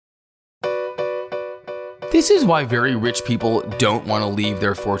This is why very rich people don't want to leave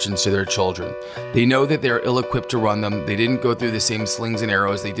their fortunes to their children. They know that they're ill-equipped to run them. They didn't go through the same slings and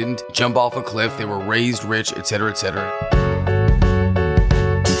arrows. They didn't jump off a cliff. They were raised rich, etc., etc.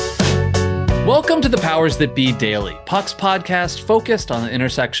 Welcome to the Powers That Be Daily, Puck's podcast focused on the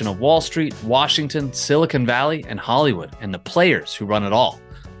intersection of Wall Street, Washington, Silicon Valley, and Hollywood, and the players who run it all.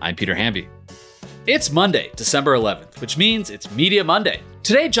 I'm Peter Hamby. It's Monday, December 11th, which means it's Media Monday.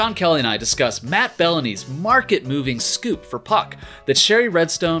 Today, John Kelly and I discuss Matt Bellany's market-moving scoop for Puck that Shari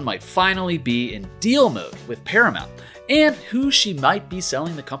Redstone might finally be in deal mode with Paramount, and who she might be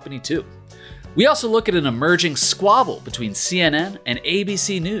selling the company to. We also look at an emerging squabble between CNN and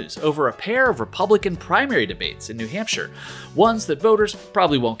ABC News over a pair of Republican primary debates in New Hampshire, ones that voters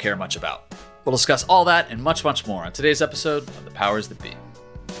probably won't care much about. We'll discuss all that and much, much more on today's episode of The Powers That Be.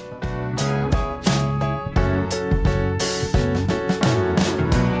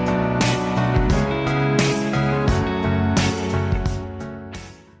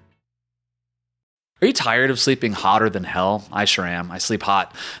 Are you tired of sleeping hotter than hell? I sure am. I sleep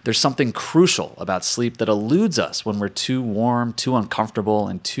hot. There's something crucial about sleep that eludes us when we're too warm, too uncomfortable,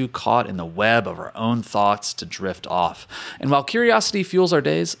 and too caught in the web of our own thoughts to drift off. And while curiosity fuels our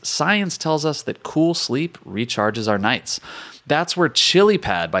days, science tells us that cool sleep recharges our nights. That's where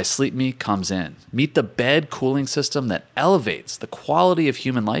ChiliPad by Sleep Me comes in. Meet the bed cooling system that elevates the quality of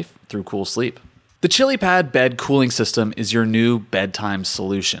human life through cool sleep. The ChiliPad bed cooling system is your new bedtime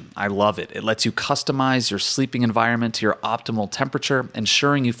solution. I love it. It lets you customize your sleeping environment to your optimal temperature,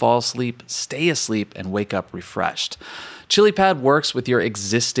 ensuring you fall asleep, stay asleep, and wake up refreshed. ChiliPad works with your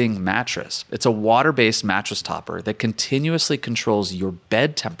existing mattress. It's a water-based mattress topper that continuously controls your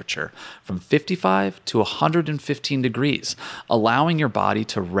bed temperature from 55 to 115 degrees, allowing your body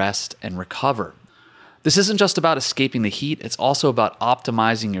to rest and recover. This isn't just about escaping the heat, it's also about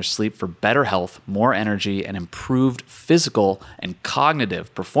optimizing your sleep for better health, more energy, and improved physical and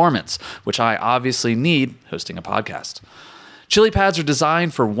cognitive performance, which I obviously need hosting a podcast. ChiliPads are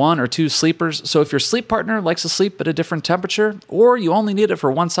designed for 1 or 2 sleepers, so if your sleep partner likes to sleep at a different temperature, or you only need it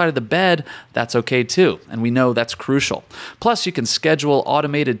for one side of the bed, that's okay too, and we know that's crucial. Plus, you can schedule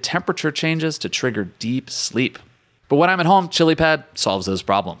automated temperature changes to trigger deep sleep. But when I'm at home, ChiliPad solves those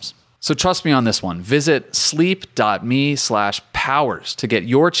problems. So trust me on this one. Visit sleep.me/powers to get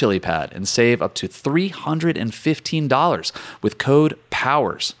your ChiliPad and save up to $315 with code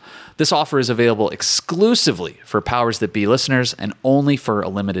POWERS. This offer is available exclusively for Powers That Be listeners and only for a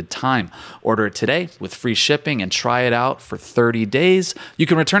limited time. Order it today with free shipping and try it out for 30 days. You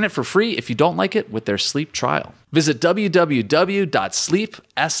can return it for free if you don't like it with their sleep trial. Visit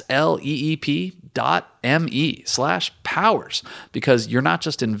www.sleep.me/powers because you're not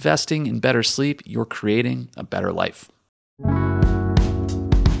just investing in better sleep, you're creating a better life.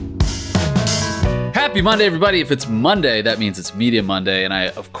 Happy Monday, everybody. If it's Monday, that means it's Media Monday. And I,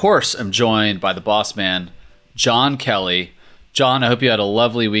 of course, am joined by the boss man, John Kelly. John, I hope you had a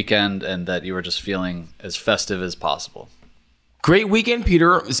lovely weekend and that you were just feeling as festive as possible. Great weekend,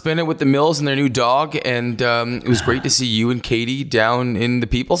 Peter. Spent it with the Mills and their new dog, and it was great to see you and Katie down in the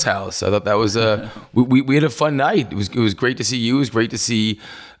People's House. I thought that was we had a fun night. It was great to see you. It was great to see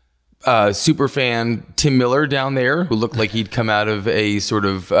super fan Tim Miller down there, who looked like he'd come out of a sort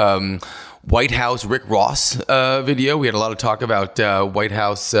of White House Rick Ross video. We had a lot of talk about White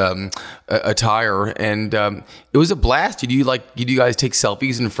House attire, and it was a blast. Did you guys take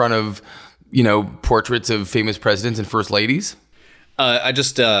selfies in front of portraits of famous presidents and first ladies?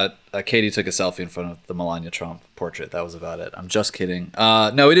 Katie took a selfie in front of the Melania Trump portrait. That was about it. I'm just kidding.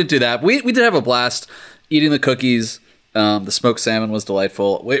 No, we didn't do that. We did have a blast eating the cookies. The smoked salmon was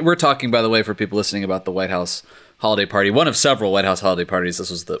delightful. We're talking, by the way, for people listening, about the White House holiday party. One of several White House holiday parties.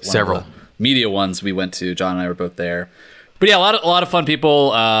 This was one of the media ones we went to. John and I were both there. But yeah, a lot of fun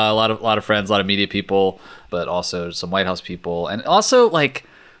people, a lot of friends, a lot of media people, but also some White House people. And also,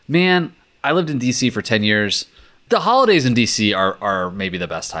 man, I lived in D.C. for 10 years. The holidays in D.C. are maybe the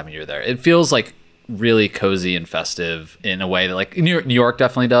best time of year there. It feels like really cozy and festive in a way that New York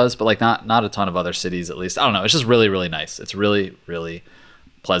definitely does, but not a ton of other cities, at least. I don't know. It's just really, really nice. It's really, really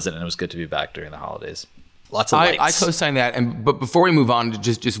pleasant, and it was good to be back during the holidays. Lots of lights. I co-sign that. But before we move on to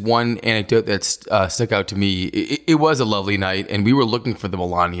just one anecdote that's stuck out to me, it was a lovely night, and we were looking for the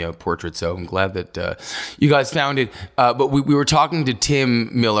Melania portrait, so I'm glad that you guys found it. But we were talking to Tim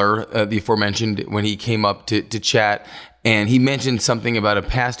Miller, the aforementioned, when he came up to chat, and he mentioned something about a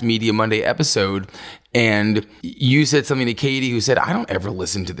past Media Monday episode. And you said something to Katie, who said, "I don't ever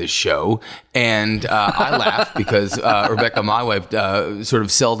listen to this show." And I laughed because Rebecca, my wife, sort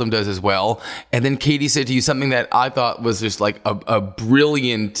of seldom does as well. And then Katie said to you something that I thought was just like a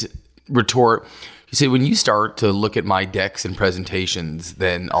brilliant retort. You said, when you start to look at my decks and presentations,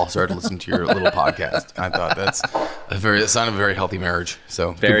 then I'll start to listen to your little podcast. I thought that's a sign of a very healthy marriage.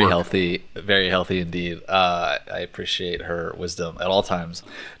 So very healthy indeed. I appreciate her wisdom at all times.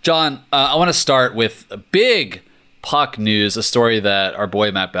 John, I want to start with a big puck news, a story that our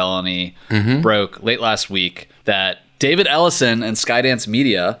boy Matt Bellany broke late last week, that David Ellison and Skydance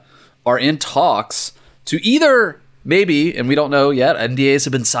Media are in talks to either, maybe, and we don't know yet, NDAs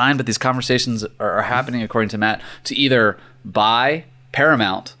have been signed, but these conversations are happening, according to Matt, to either buy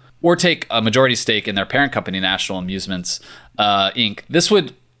Paramount or take a majority stake in their parent company, National Amusements, Inc. This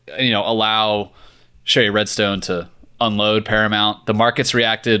would, allow Shari Redstone to unload Paramount. The markets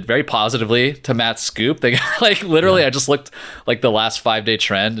reacted very positively to Matt's scoop. They got I just looked the last 5-day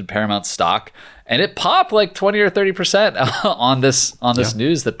trend in Paramount stock, and it popped 20 or 30% on this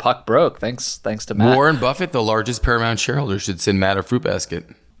news that puck broke. Thanks to Matt. Warren Buffett, the largest Paramount shareholder, should send Matt a fruit basket.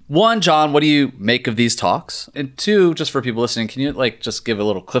 One, John, what do you make of these talks? And two, just for people listening, can you just give a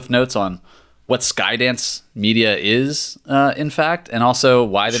little cliff notes on what Skydance Media is, in fact, and also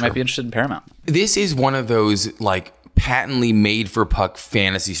why they might be interested in Paramount? This is one of those patently made for puck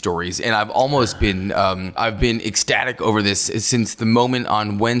fantasy stories, and I've almost been I've been ecstatic over this since the moment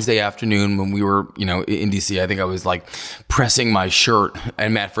on Wednesday afternoon when we were in DC. I think I was pressing my shirt,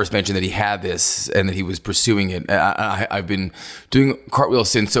 and Matt first mentioned that he had this and that he was pursuing it. I've been doing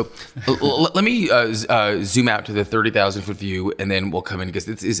cartwheels since. So let me zoom out to the 30,000 foot view, and then we'll come in, because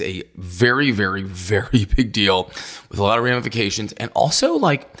this is a very, very, very big deal with a lot of ramifications, and also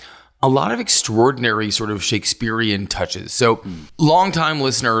a lot of extraordinary sort of Shakespearean touches. So longtime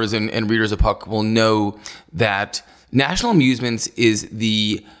listeners and readers of Puck will know that National Amusements is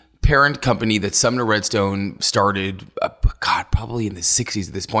the parent company that Sumner Redstone started, probably in the 60s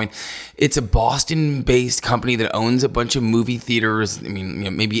at this point. It's a Boston-based company that owns a bunch of movie theaters.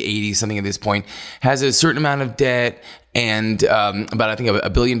 Maybe 80, something at this point. Has a certain amount of debt, and about, I think,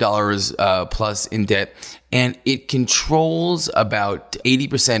 $1 billion plus in debt. And it controls about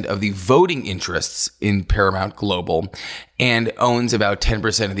 80% of the voting interests in Paramount Global, and owns about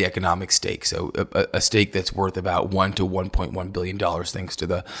 10% of the economic stake. So a stake that's worth about $1 to $1.1 billion, thanks to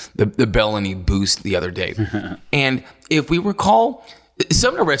the Bellany boost the other day. And if we recall,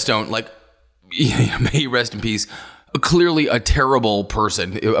 Sumner Redstone, may he rest in peace, clearly a terrible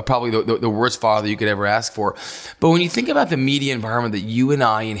person, probably the worst father you could ever ask for. But when you think about the media environment that you and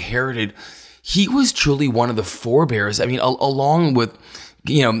I inherited, he was truly one of the forebears. Along with,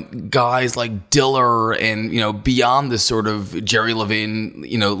 guys like Diller and, beyond the sort of Jerry Levin,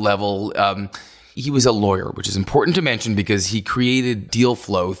 level, he was a lawyer, which is important to mention because he created deal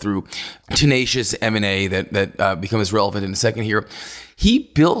flow through tenacious M&A that becomes relevant in a second here.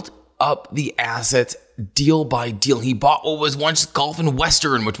 He built up the assets deal by deal. He bought what was once Gulf and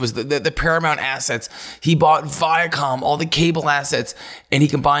Western, which was the Paramount assets. He bought Viacom, all the cable assets, and he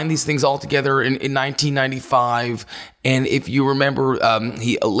combined these things all together in 1995. And if you remember,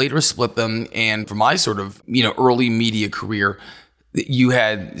 he later split them. And for my sort of early media career, you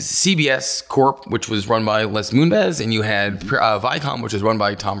had CBS Corp, which was run by Les Moonves, and you had Viacom, which was run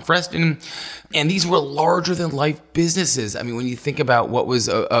by Tom Freston. And these were larger than life businesses. When you think about what was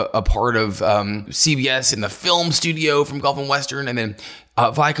a part of CBS in the film studio from Gulf and Western, and then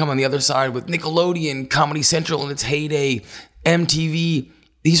Viacom on the other side with Nickelodeon, Comedy Central in its heyday, MTV.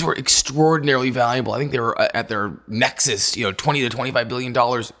 These were extraordinarily valuable. I think they were at their nexus, $20 to $25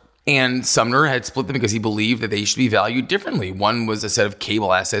 billion. And Sumner had split them because he believed that they should be valued differently. One was a set of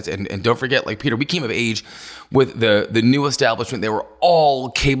cable assets. And don't forget, Peter, we came of age with the new establishment. They were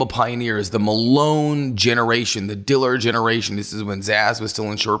all cable pioneers, the Malone generation, the Diller generation. This is when Zaz was still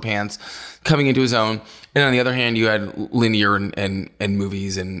in short pants, coming into his own. And on the other hand, you had linear and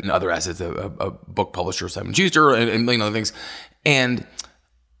movies and other assets, a book publisher, Simon Schuster, and a million other things. And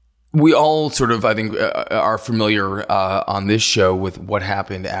we all sort of, I think, are familiar on this show with what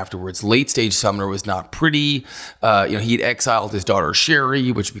happened afterwards. Late stage Sumner was not pretty. He had exiled his daughter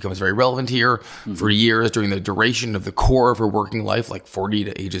Shari, which becomes very relevant here, for years during the duration of the core of her working life,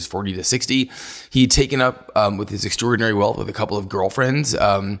 ages 40 to 60. He'd taken up with his extraordinary wealth with a couple of girlfriends.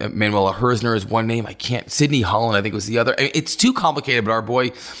 Manuela Herzner is one name. Sydney Holland, I think, was the other. It's too complicated, but our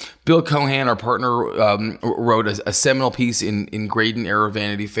boy Bill Cohan, our partner, wrote a seminal piece in Graydon Era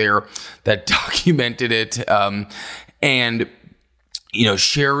Vanity Fair that documented it. And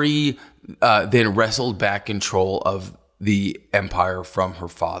Shari then wrestled back control of the empire from her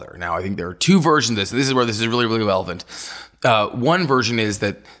father. Now, I think there are two versions of this. This is where this is really, really relevant. One version is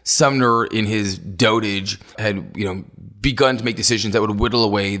that Sumner, in his dotage, had begun to make decisions that would whittle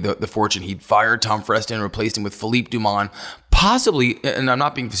away the fortune. He'd fired Tom Freston and replaced him with Philippe Dumont, possibly, and I'm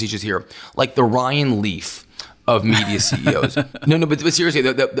not being facetious here, like the Ryan Leaf of media CEOs. But seriously,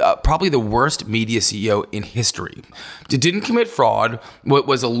 probably the worst media CEO in history. Didn't commit fraud.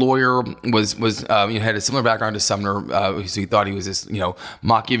 Was a lawyer. Had a similar background to Sumner. So he thought he was this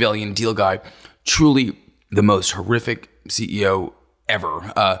Machiavellian deal guy. Truly the most horrific CEO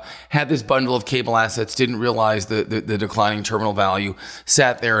ever. Had this bundle of cable assets. Didn't realize the declining terminal value.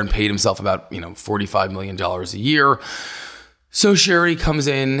 Sat there and paid himself about $45 million a year. So Shari comes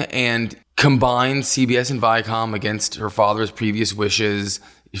in and combines CBS and Viacom against her father's previous wishes.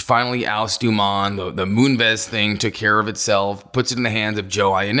 Finally ousts Dumont. The Moonves thing took care of itself. Puts it in the hands of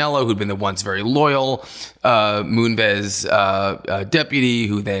Joe Iannello, who'd been the once very loyal Moonves deputy,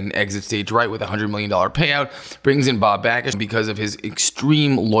 who then exits stage right with a $100 million payout. Brings in Bob Bakish because of his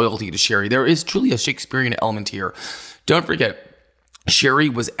extreme loyalty to Shari. There is truly a Shakespearean element here. Don't forget, Shari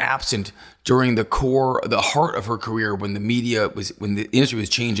was absent during the heart of her career when the industry was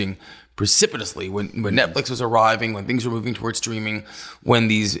changing precipitously, when Netflix was arriving, when things were moving towards streaming, when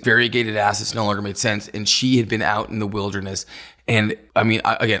these variegated assets no longer made sense, and she had been out in the wilderness. And I mean,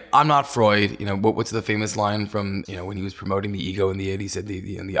 I'm not Freud. What's the famous line from when he was promoting the ego and the id? He said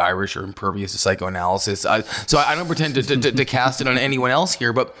the Irish are impervious to psychoanalysis. So I don't pretend to cast it on anyone else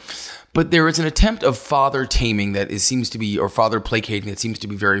here, but there is an attempt of father taming or father placating that seems to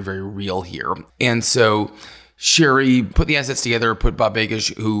be very, very real here. And so Shari put the assets together, put Bob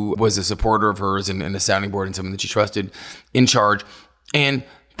Bakish, who was a supporter of hers and a sounding board and someone that she trusted, in charge. And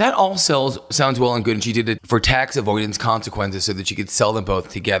that all sounds well and good. And she did it for tax avoidance consequences so that she could sell them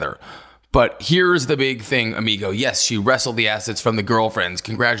both together. But here's the big thing, amigo. Yes, she wrestled the assets from the girlfriends.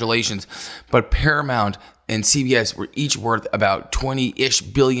 Congratulations. But Paramount and CBS were each worth about $20-ish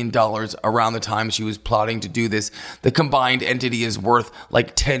billion around the time she was plotting to do this. The combined entity is worth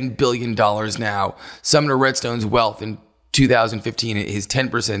like $10 billion now. Sumner Redstone's wealth in 2015, his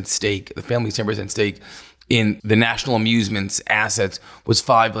 10% stake, the family's 10% stake in the National Amusements assets was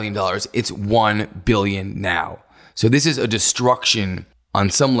 $5 billion. It's $1 billion now. So this is a destruction on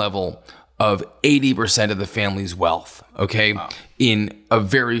some level of 80% of the family's wealth, okay, wow, in a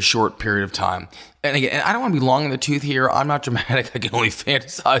very short period of time. And again, I don't want to be long in the tooth here. I'm not dramatic. I can only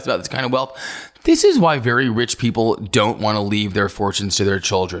fantasize about this kind of wealth. This is why very rich people don't want to leave their fortunes to their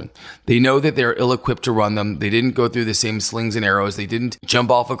children. They know that they're ill-equipped to run them. They didn't go through the same slings and arrows. They didn't jump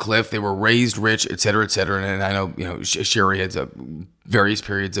off a cliff. They were raised rich, et cetera, et cetera. And I know, Shari had various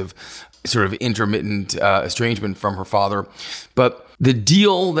periods of sort of intermittent estrangement from her father. But the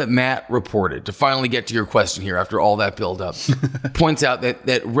deal that Matt reported, to finally get to your question here after all that build-up, points out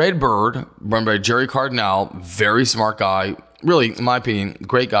that Redbird, run by Jerry Cardinal, very smart guy, really, in my opinion,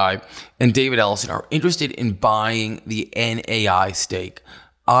 great guy, and David Ellison are interested in buying the NAI stake,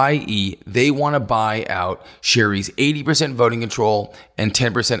 i.e., they want to buy out Shari's 80% voting control and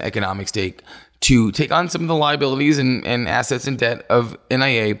 10% economic stake to take on some of the liabilities and assets and debt of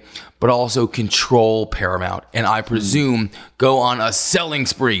NIA, but also control Paramount. And I presume go on a selling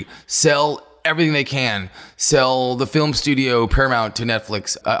spree, sell everything they can, sell the film studio Paramount to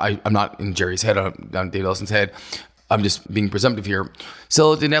Netflix. I'm not in Jerry's head, I'm on Dave Ellison's head. I'm just being presumptive here.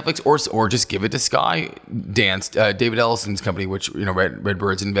 Sell it to Netflix or just give it to Skydance, David Ellison's company, which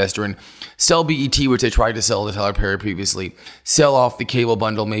Redbird's an investor in. Sell BET, which they tried to sell to Tyler Perry previously. Sell off the cable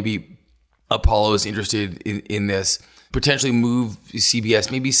bundle. Maybe Apollo is interested in this. Potentially move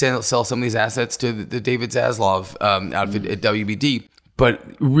CBS. Maybe sell some of these assets to the David Zaslav outfit at WBD. But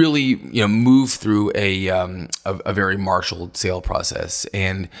really, move through a very marshaled sale process.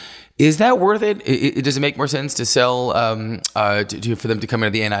 And is that worth it? Does it make more sense to sell for them to come in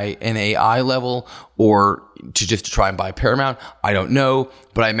at the NAI level, or to just try and buy Paramount? I don't know,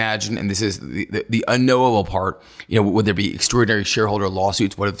 but I imagine, and this is the unknowable part, would there be extraordinary shareholder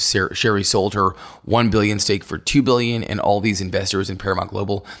lawsuits? What if Shari sold her $1 billion stake for $2 billion, and all these investors in Paramount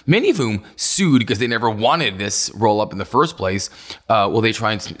Global, many of whom sued because they never wanted this roll up in the first place, will they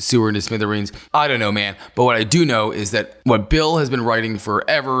try and sue her into smithereens? I don't know, man. But what I do know is that what Bill has been writing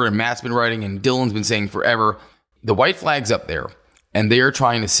forever, and Matt's been writing, and Dylan's been saying forever, the white flag's up there. And they are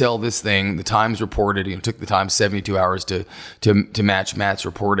trying to sell this thing. The Times reported, it took the Times 72 hours to match Matt's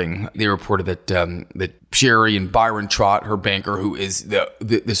reporting. They reported that Shari and Byron Trott, her banker, who is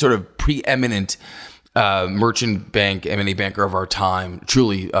the sort of preeminent merchant bank, M&A banker of our time,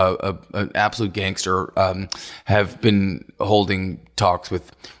 truly an absolute gangster, have been holding talks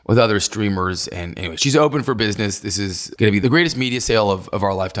with other streamers. And anyway, she's open for business. This is going to be the greatest media sale of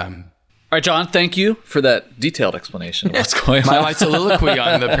our lifetime. All right, John, thank you for that detailed explanation of what's going on. My soliloquy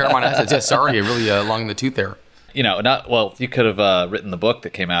on the Paramount assets. Yeah, sorry, really long in the tooth there. You could have written the book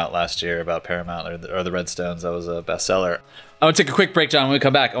that came out last year about Paramount or the Redstones. That was a bestseller. I want to take a quick break, John. When we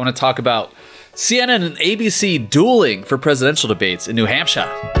come back, I want to talk about CNN and ABC dueling for presidential debates in New Hampshire.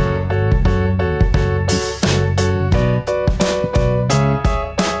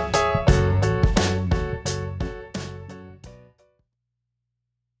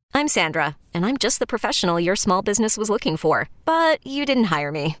 I'm Sandra, and I'm just the professional your small business was looking for. But you didn't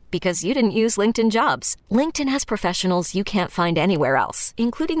hire me because you didn't use LinkedIn Jobs. LinkedIn has professionals you can't find anywhere else,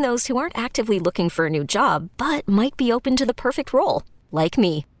 including those who aren't actively looking for a new job, but might be open to the perfect role, like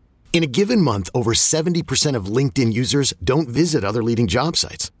me. In a given month, over 70% of LinkedIn users don't visit other leading job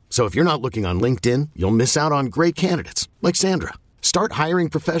sites. So if you're not looking on LinkedIn, you'll miss out on great candidates like Sandra. Start hiring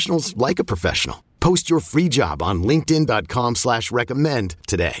professionals like a professional. Post your free job on linkedin.com/recommend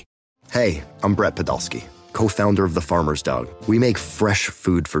today. Hey, I'm Brett Podolsky, co-founder of The Farmer's Dog. We make fresh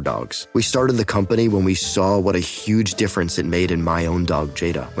food for dogs. We started the company when we saw what a huge difference it made in my own dog,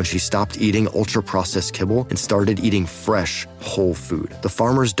 Jada, when she stopped eating ultra-processed kibble and started eating fresh, whole food. The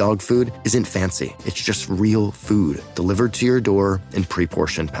Farmer's Dog food isn't fancy. It's just real food delivered to your door in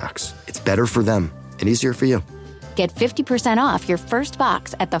pre-portioned packs. It's better for them and easier for you. Get 50% off your first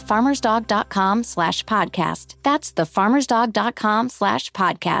box at thefarmersdog.com/podcast. That's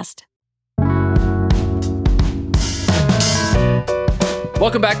thefarmersdog.com/podcast.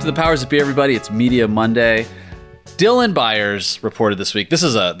 Welcome back to the Powers That Be, everybody. It's Media Monday. Dylan Byers reported this week. This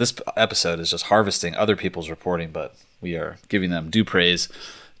episode is just harvesting other people's reporting, but we are giving them due praise.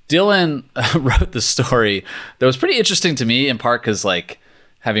 Dylan wrote the story that was pretty interesting to me, in part because,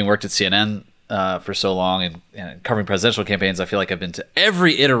 having worked at CNN for so long and covering presidential campaigns, I feel like I've been to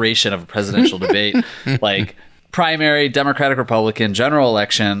every iteration of a presidential debate, like primary, Democratic, Republican, general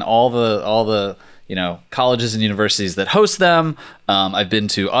election, all the colleges and universities that host them. I've been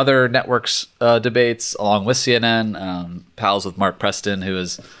to other networks' debates along with CNN, pals with Mark Preston, who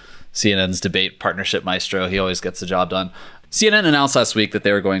is CNN's debate partnership maestro. He always gets the job done. CNN announced last week that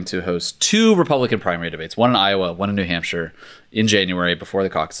they were going to host 2 Republican primary debates, one in Iowa, one in New Hampshire, in January before the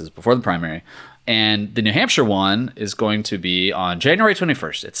caucuses, before the primary. And the New Hampshire one is going to be on January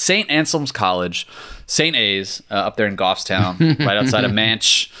 21st. It's St. Anselm's College, St. A's, up there in Goffstown, right outside of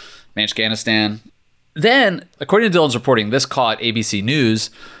Manchganistan. Then, according to Dylan's reporting, this caught ABC News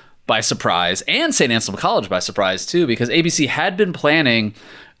by surprise, and St. Anselm College by surprise, too, because ABC had been planning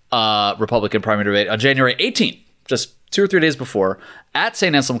a Republican primary debate on January 18th, just 2 or 3 days before, at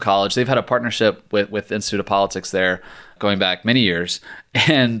St. Anselm College. They've had a partnership with Institute of Politics there going back many years.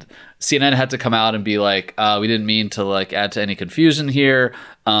 And CNN had to come out and be like, we didn't mean to add to any confusion here.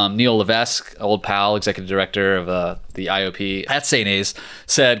 Neil Levesque, old pal, executive director of the IOP at St. A's,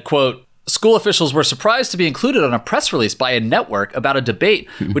 said, quote, "School officials were surprised to be included on a press release by a network about a debate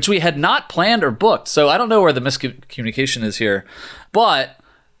which we had not planned or booked." So I don't know where the miscommunication is here, but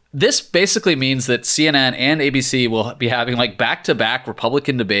this basically means that CNN and ABC will be having back-to-back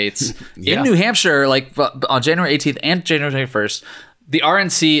Republican debates in New Hampshire, on January 18th and January 21st. The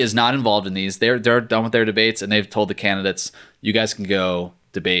RNC is not involved in these. They're done with their debates, and they've told the candidates, you guys can go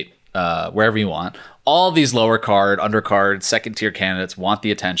debate wherever you want. All these lower card, undercard, second-tier candidates want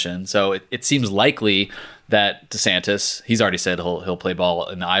the attention. So it seems likely that DeSantis, he's already said he'll play ball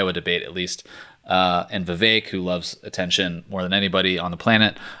in the Iowa debate at least, and Vivek, who loves attention more than anybody on the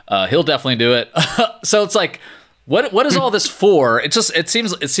planet, he'll definitely do it. So it's what is all this for? It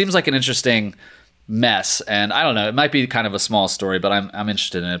seems like an interesting mess, and I don't know. It might be kind of a small story, but I'm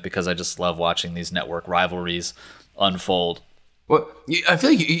interested in it because I just love watching these network rivalries unfold. Well, I feel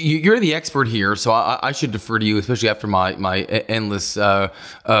like you're the expert here, so I should defer to you, especially after my endless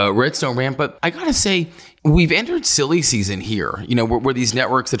Redstone rant. But I gotta say, we've entered silly season here. Where these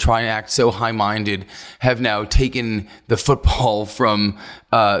networks that try and act so high-minded have now taken the football from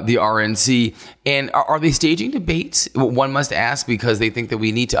the RNC. And are they staging debates? One must ask, because they think that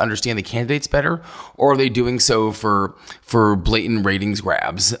we need to understand the candidates better, or are they doing so for blatant ratings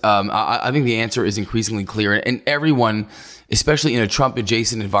grabs? I think the answer is increasingly clear, and everyone, especially in a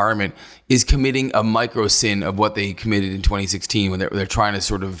Trump-adjacent environment, is committing a micro sin of what they committed in 2016 when they're trying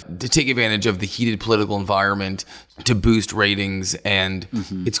to take advantage of the heated political environment to boost ratings. And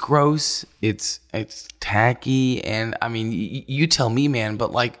it's gross, it's tacky, and I mean, you tell me, man,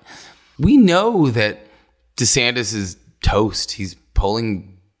 but we know that DeSantis is toast. He's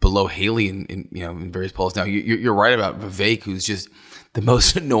polling below Haley in various polls. Now you're right about Vivek, who's just the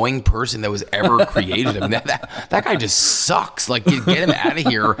most annoying person that was ever created. I mean, that guy just sucks. Like, get him out of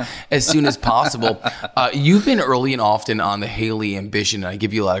here as soon as possible. You've been early and often on the Haley ambition, and I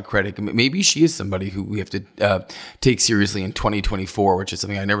give you a lot of credit. Maybe she is somebody who we have to take seriously in 2024, which is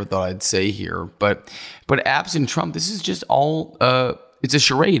something I never thought I'd say here. But absent Trump, this is just all it's a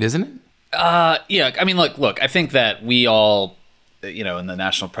charade, isn't it? Yeah. I mean, look. I think that we all, in the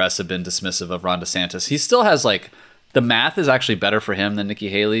national press have been dismissive of Ron DeSantis. He still has the math is actually better for him than Nikki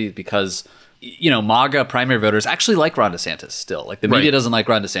Haley because, MAGA primary voters actually like Ron DeSantis still. Like the media doesn't like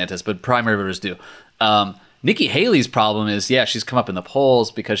Ron DeSantis, but primary voters do. Nikki Haley's problem is, she's come up in the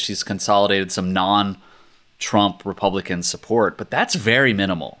polls because she's consolidated some non-Trump Republican support, but that's very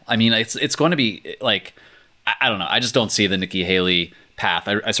minimal. I mean, it's going to be I don't know. I just don't see the Nikki Haley path.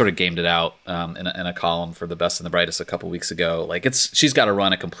 I sort of gamed it out in a column for the Best and the Brightest a couple weeks ago. She's got to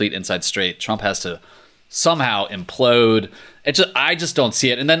run a complete inside straight. Trump has to somehow implode. I just don't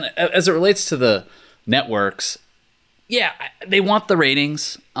see it. And then as it relates to the networks, they want the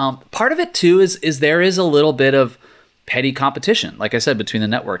ratings. Part of it too is there is a little bit of petty competition, like I said, between the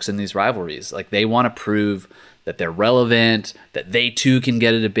networks in these rivalries. Like they want to prove that they're relevant, that they too can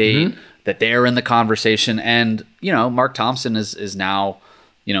get a debate, that they're in the conversation. And Mark Thompson is now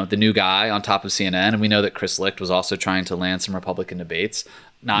the new guy on top of CNN, and we know that Chris Licht was also trying to land some Republican debates.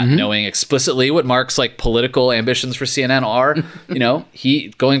 Not knowing explicitly what Mark's political ambitions for CNN are,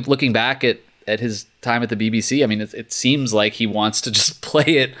 looking back at his time at the BBC. I mean, it seems like he wants to just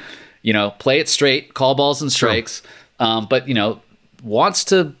play it straight, call balls and strikes, but wants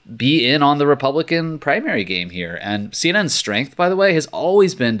to be in on the Republican primary game here. And CNN's strength, by the way, has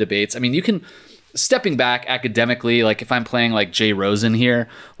always been debates. I mean, you can stepping back academically, if I'm playing Jay Rosen here,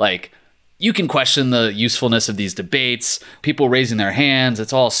 you can question the usefulness of these debates, people raising their hands.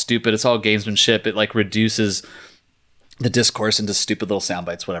 It's all stupid. It's all gamesmanship. It reduces the discourse into stupid little sound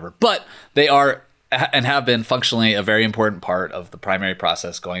bites, whatever. But they are and have been functionally a very important part of the primary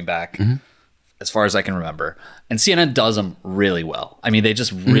process going back as far as I can remember. And CNN does them really well. I mean, they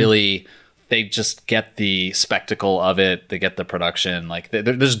just really, they just get the spectacle of it. They get the production. They're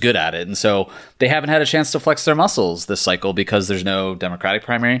just good at it. And so they haven't had a chance to flex their muscles this cycle because there's no Democratic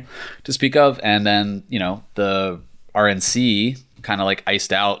primary to speak of. And then, the RNC kind of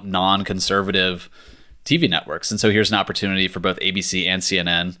iced out non-conservative TV networks. And so here's an opportunity for both ABC and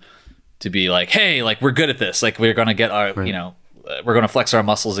CNN to be hey, we're good at this. We're going to get our, we're going to flex our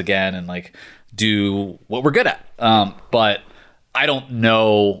muscles again and do what we're good at. But I don't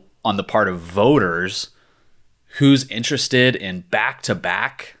know on the part of voters who's interested in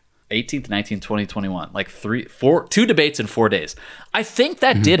back-to-back 18th, 19th, 20, 21, 2 debates in 4 days. I think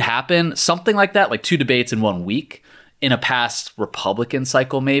that did happen, something like that, 2 debates in 1 week in a past Republican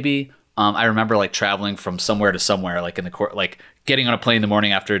cycle, maybe. I remember traveling from somewhere to somewhere, in the court, getting on a plane in the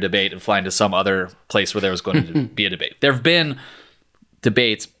morning after a debate and flying to some other place where there was going to be a debate. There have been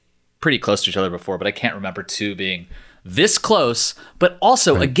debates pretty close to each other before, but I can't remember 2 being this close. But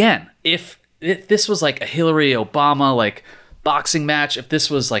also, again, if this was a Hillary Obama boxing match, if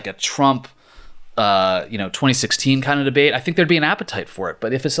this was a Trump 2016 kind of debate, I think there'd be an appetite for it.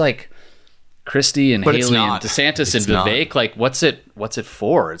 But if it's Christie and Haley and DeSantis and Vivek, what's it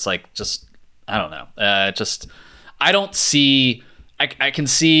for? It's just, I don't know. I don't see, I can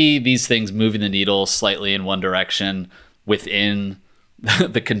see these things moving the needle slightly in one direction within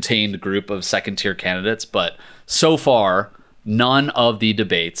the contained group of second-tier candidates, but so far, none of the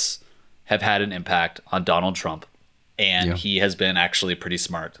debates have had an impact on Donald Trump, and he has been actually pretty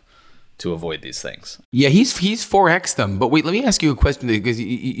smart to avoid these things. Yeah, he's 4x them. But wait, let me ask you a question, because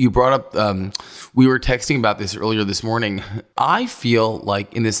you brought up, we were texting about this earlier this morning. I feel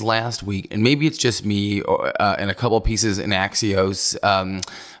like in this last week, and maybe it's just me and a couple of pieces in Axios,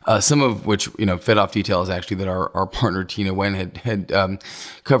 some of which, fed off details actually that our partner Tina Wen had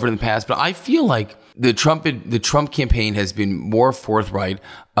covered in the past. But I feel like the Trump campaign has been more forthright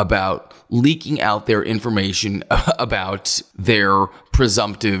about leaking out their information about their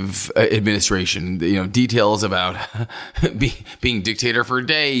presumptive administration. Details about being dictator for a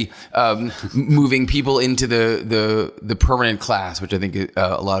day, moving people into the permanent class, which I think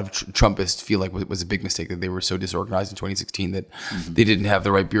a lot of Trumpists feel like was a big mistake, that they were so disorganized in 2016 that they didn't have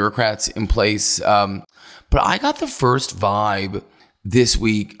the right bureaucrats in place. But I got the first vibe this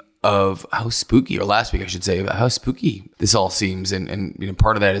week of how spooky, or last week I should say, about how spooky this all seems, and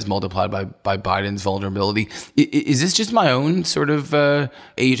part of that is multiplied by Biden's vulnerability. Is this just my own sort of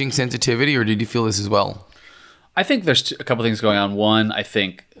aging sensitivity, or did you feel this as well? I think there's a couple things going on. One, I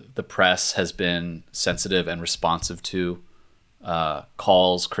think the press has been sensitive and responsive to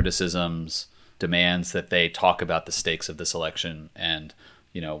calls, criticisms, demands that they talk about the stakes of this election and,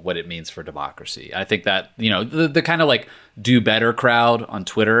 what it means for democracy. I think that, the kind of like do better crowd on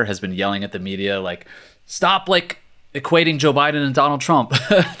Twitter has been yelling at the media, like, stop like equating Joe Biden and Donald Trump.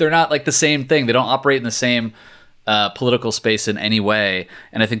 They're not like the same thing. They don't operate in the same political space in any way.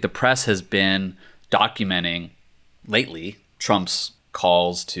 And I think the press has been documenting lately Trump's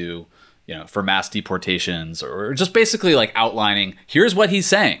calls to, for mass deportations, or just basically like outlining, here's what he's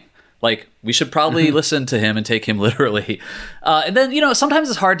saying. Like, we should probably listen to him and take him literally. And then, sometimes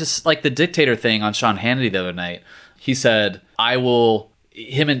it's hard to, like the dictator thing on Sean Hannity the other night. He said,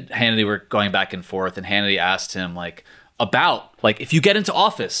 him and Hannity were going back and forth, and Hannity asked him, if you get into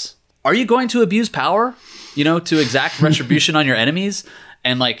office, are you going to abuse power, to exact retribution on your enemies?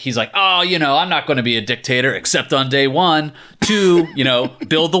 And he's like, oh, I'm not going to be a dictator except on day one to,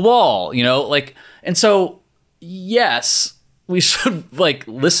 build the wall, and so, yes, we should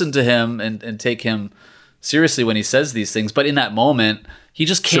listen to him and take him seriously when he says these things. But in that moment, he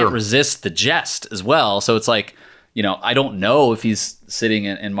just can't resist the jest as well. So it's I don't know if he's sitting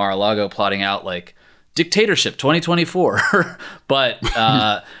in Mar-a-Lago plotting out dictatorship 2024, but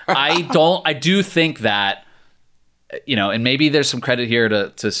I do think that, and maybe there's some credit here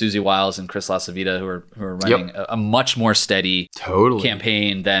to Susie Wiles and Chris LaCivita who are running a much more steady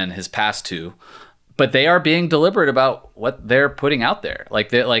campaign than his past two. But they are being deliberate about what they're putting out there.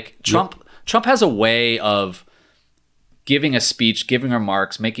 Trump has a way of giving a speech, giving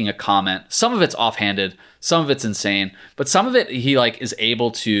remarks, making a comment. Some of it's offhanded, some of it's insane, but some of it he is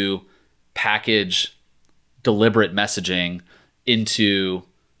able to package deliberate messaging into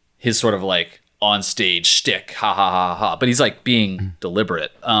his sort of on stage shtick, ha ha ha ha. But he's being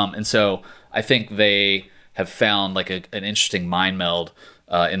deliberate, and so I think they have found an interesting mind meld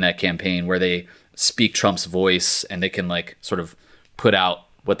in that campaign where they speak Trump's voice and they can sort of put out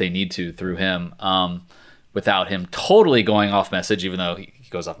what they need to through him without him totally going off message, even though he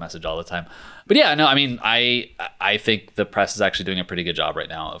goes off message all the time. But yeah, no, I mean, I think the press is actually doing a pretty good job right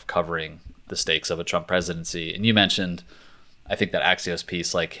now of covering the stakes of a Trump presidency. And you mentioned, I think that Axios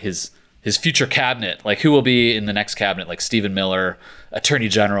piece, his future cabinet, who will be in the next cabinet, Stephen Miller, Attorney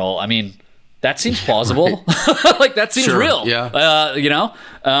General. I mean, that seems plausible. That seems real. Yeah.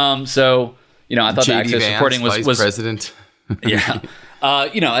 So, I thought J.D. the Axios Vance, reporting was Vice President. Yeah.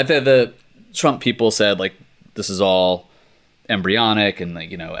 The Trump people said this is all embryonic, and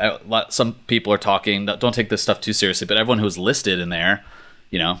some people are talking, don't take this stuff too seriously, but everyone who's listed in there,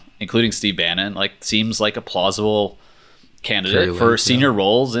 including Steve Bannon, seems like a plausible candidate for senior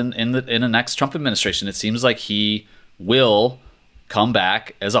roles in the next Trump administration. It seems like he will come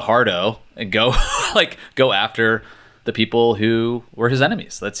back as a hardo and go go after the people who were his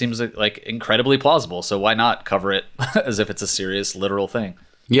enemies. That seems incredibly plausible. So why not cover it as if it's a serious, literal thing?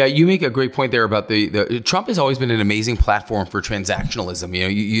 Yeah, you make a great point there about the Trump has always been an amazing platform for transactionalism.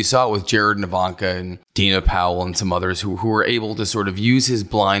 You saw it with Jared and Ivanka and Dina Powell and some others who were able to sort of use his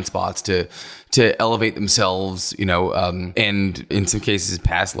blind spots to elevate themselves, and in some cases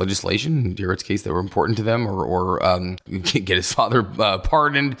pass legislation, in Jared's case, that were important to them, or get his father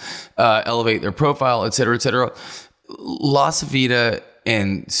pardoned, elevate their profile, et cetera, et cetera. LaCivita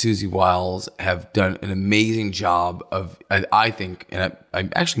and Susie Wiles have done an amazing job of, I think, and I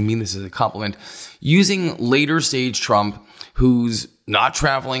actually mean this as a compliment, using later stage Trump, who's not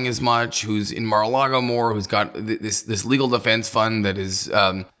traveling as much, who's in Mar-a-Lago more, who's got this legal defense fund that is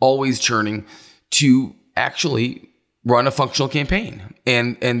always churning, to actually run a functional campaign.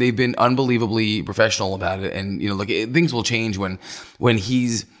 And they've been unbelievably professional about it. And, things will change when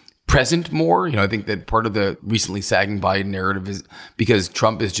he's present more. I think that part of the recently sagging Biden narrative is because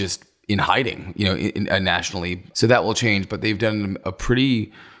Trump is just in hiding, nationally. So that will change. But they've done a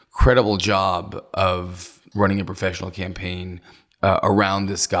pretty credible job of running a professional campaign around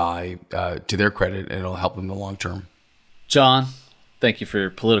this guy, to their credit, and it'll help them in the long term. John, thank you for your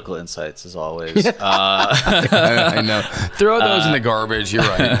political insights, as always. I know. Throw those in the garbage. You're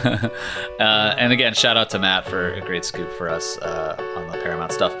right. And again, shout out to Matt for a great scoop for us on the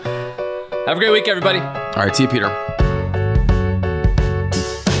Paramount stuff. Have a great week, everybody. All right. See you, Peter.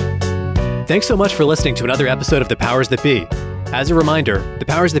 Thanks so much for listening to another episode of The Powers That Be. As a reminder, The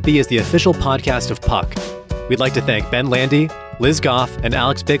Powers That Be is the official podcast of Puck. We'd like to thank Ben Landy, Liz Goff, and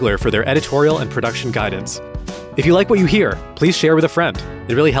Alex Bigler for their editorial and production guidance. If you like what you hear, please share with a friend.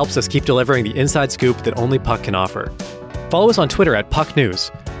 It really helps us keep delivering the inside scoop that only Puck can offer. Follow us on Twitter at Puck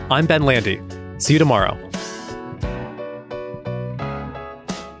News. I'm Ben Landy. See you tomorrow.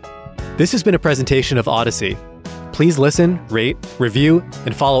 This has been a presentation of Odyssey. Please listen, rate, review,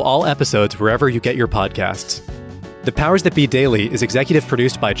 and follow all episodes wherever you get your podcasts. The Powers That Be Daily is executive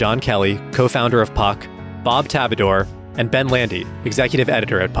produced by John Kelly, co-founder of Puck, Bob Tabador, and Ben Landy, executive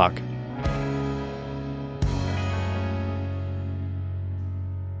editor at Puck.